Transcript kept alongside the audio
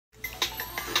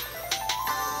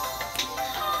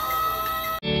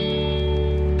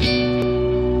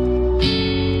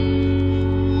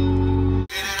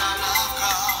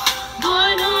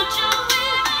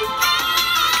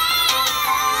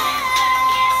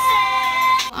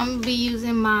I'm gonna be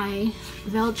using my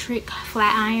Veltric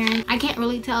flat iron. I can't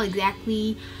really tell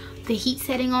exactly the heat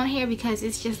setting on here because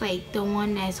it's just like the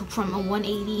one that's from a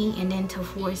 180 and then to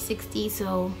 460,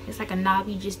 so it's like a knob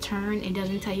you just turn. It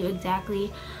doesn't tell you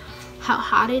exactly how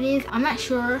hot it is. I'm not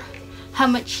sure how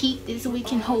much heat this we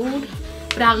can hold,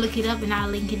 but I'll look it up and I'll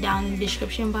link it down in the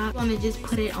description box. I'm gonna just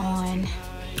put it on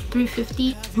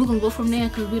 350. We're gonna go from there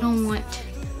because we don't want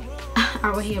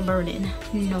our hair burning.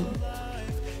 No.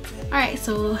 All right,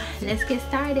 so let's get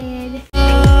started.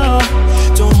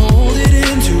 Don't hold it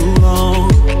in too long,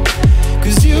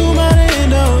 'cause you might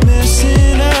end up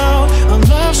missing out on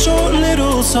life's short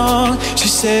little song.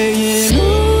 She's saying,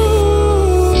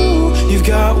 ooh, you've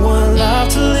got one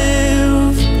life to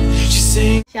live. She's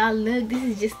saying, y'all look, this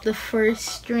is just the first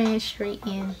strand straight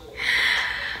in.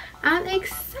 I'm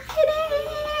excited.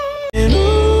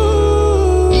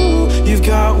 ooh, you've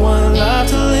got one life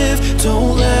to live.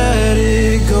 Don't let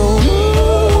it go.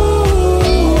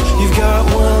 Ooh, you've got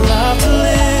one life to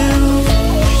live.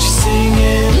 She's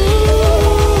singing,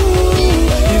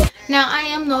 ooh. Now I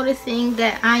am noticing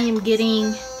that I am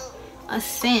getting a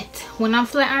scent when I'm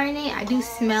flat ironing. I do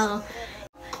smell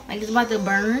like it's about to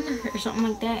burn or something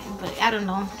like that, but I don't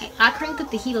know. I cranked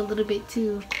up the heat a little bit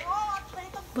too,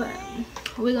 but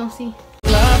we're gonna see.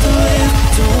 Life to live,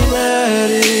 don't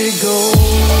let it go.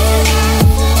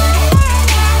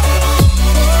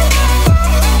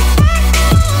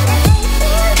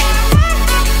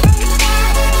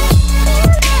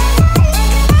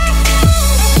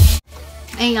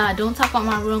 And y'all, don't talk about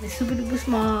my room. It's super duper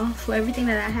small for everything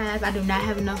that I have. I do not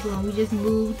have enough room. We just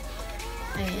moved,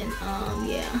 and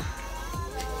yeah.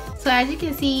 So as you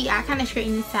can see, I kind of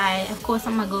straightened the side. Of course,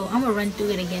 I'm gonna run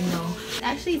through it again though. It's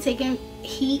actually taking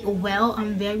heat well.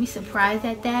 I'm very surprised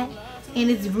at that, and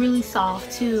it's really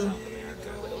soft too.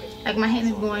 Like my hand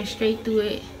is going straight through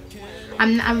it.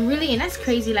 I'm really, and that's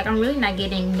crazy. Like I'm really not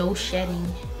getting no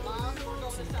shedding.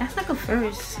 That's like a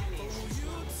first.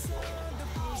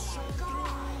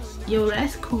 Yo,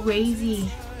 that's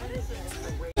crazy.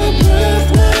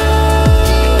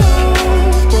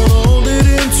 Hold it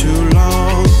in too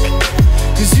long,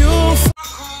 'cause you'll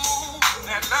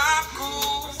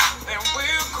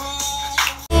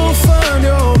find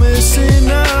you're missing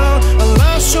out. A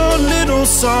last short little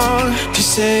song. She's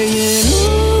saying,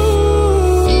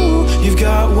 ooh, you've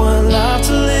got one life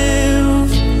to live.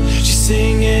 She's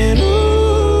singing,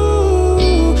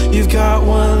 ooh, you've got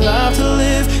one life to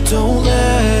live. Don't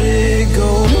let it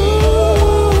go.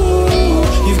 Ooh,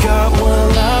 you've got one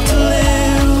life to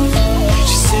live.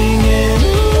 She's singing,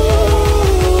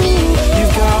 ooh,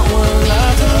 you've got one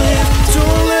life to live.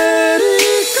 Don't let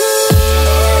it go.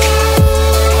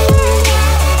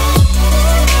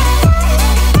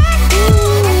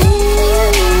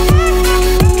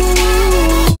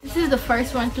 This is the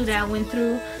first run through that I went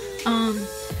through.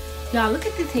 Y'all, look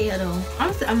at this hair though.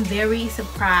 I'm very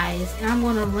surprised, and I'm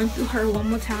gonna run through her one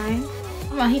more time.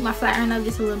 I'm gonna heat my flat iron up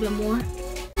just a little bit more.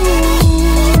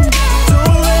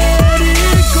 Don't let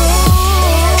it go.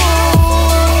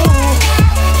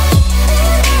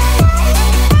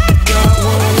 Got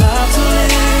one life to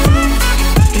live.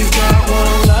 You've got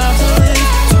one life to live.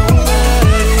 Don't let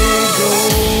it go.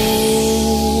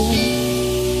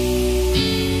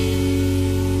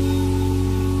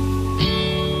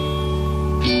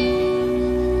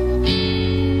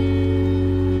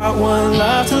 Got one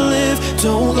life to live,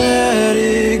 don't let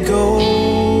it go.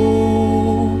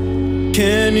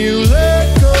 Can you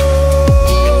let go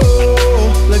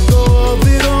of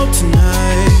it all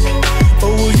tonight? Or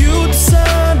will you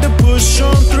decide to push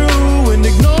on through and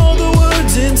ignore the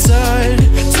words inside?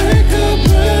 Take a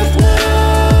breath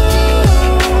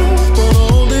now, don't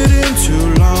hold it in too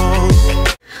long.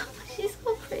 She's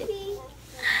so pretty.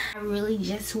 I really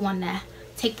just wanna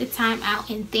take the time out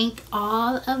and thank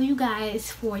all of you guys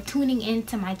for tuning in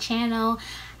to my channel.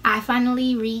 I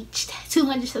finally reached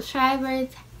 200 subscribers.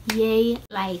 Yay.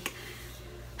 Like,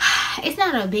 it's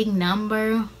not a big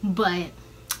number, but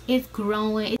it's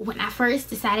growing. When I first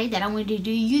decided that I wanted to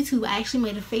do YouTube, I actually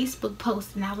made a Facebook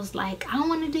post and I was like, I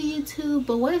want to do YouTube,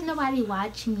 but what if nobody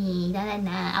watch me?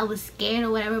 I was scared or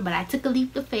whatever, but I took a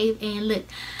leap of faith, and look,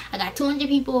 I got 200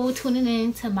 people tuning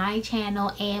in to my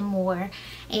channel and more,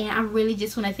 and I really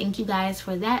just want to thank you guys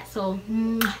for that. So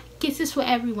kisses for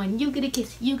everyone. You get a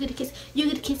kiss, you get a kiss, you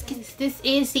get a kiss, kiss. This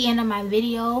is the end of my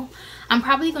video. I'm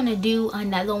probably gonna do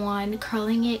another one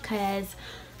curling it because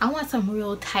I want some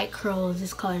real tight curls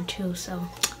this color too, so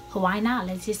why not?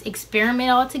 Let's just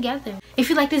experiment all together. If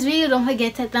you like this video, don't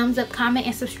forget to thumbs up, comment,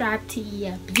 and subscribe to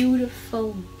your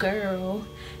beautiful girl,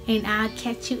 and I'll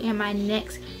catch you in my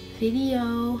next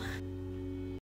video.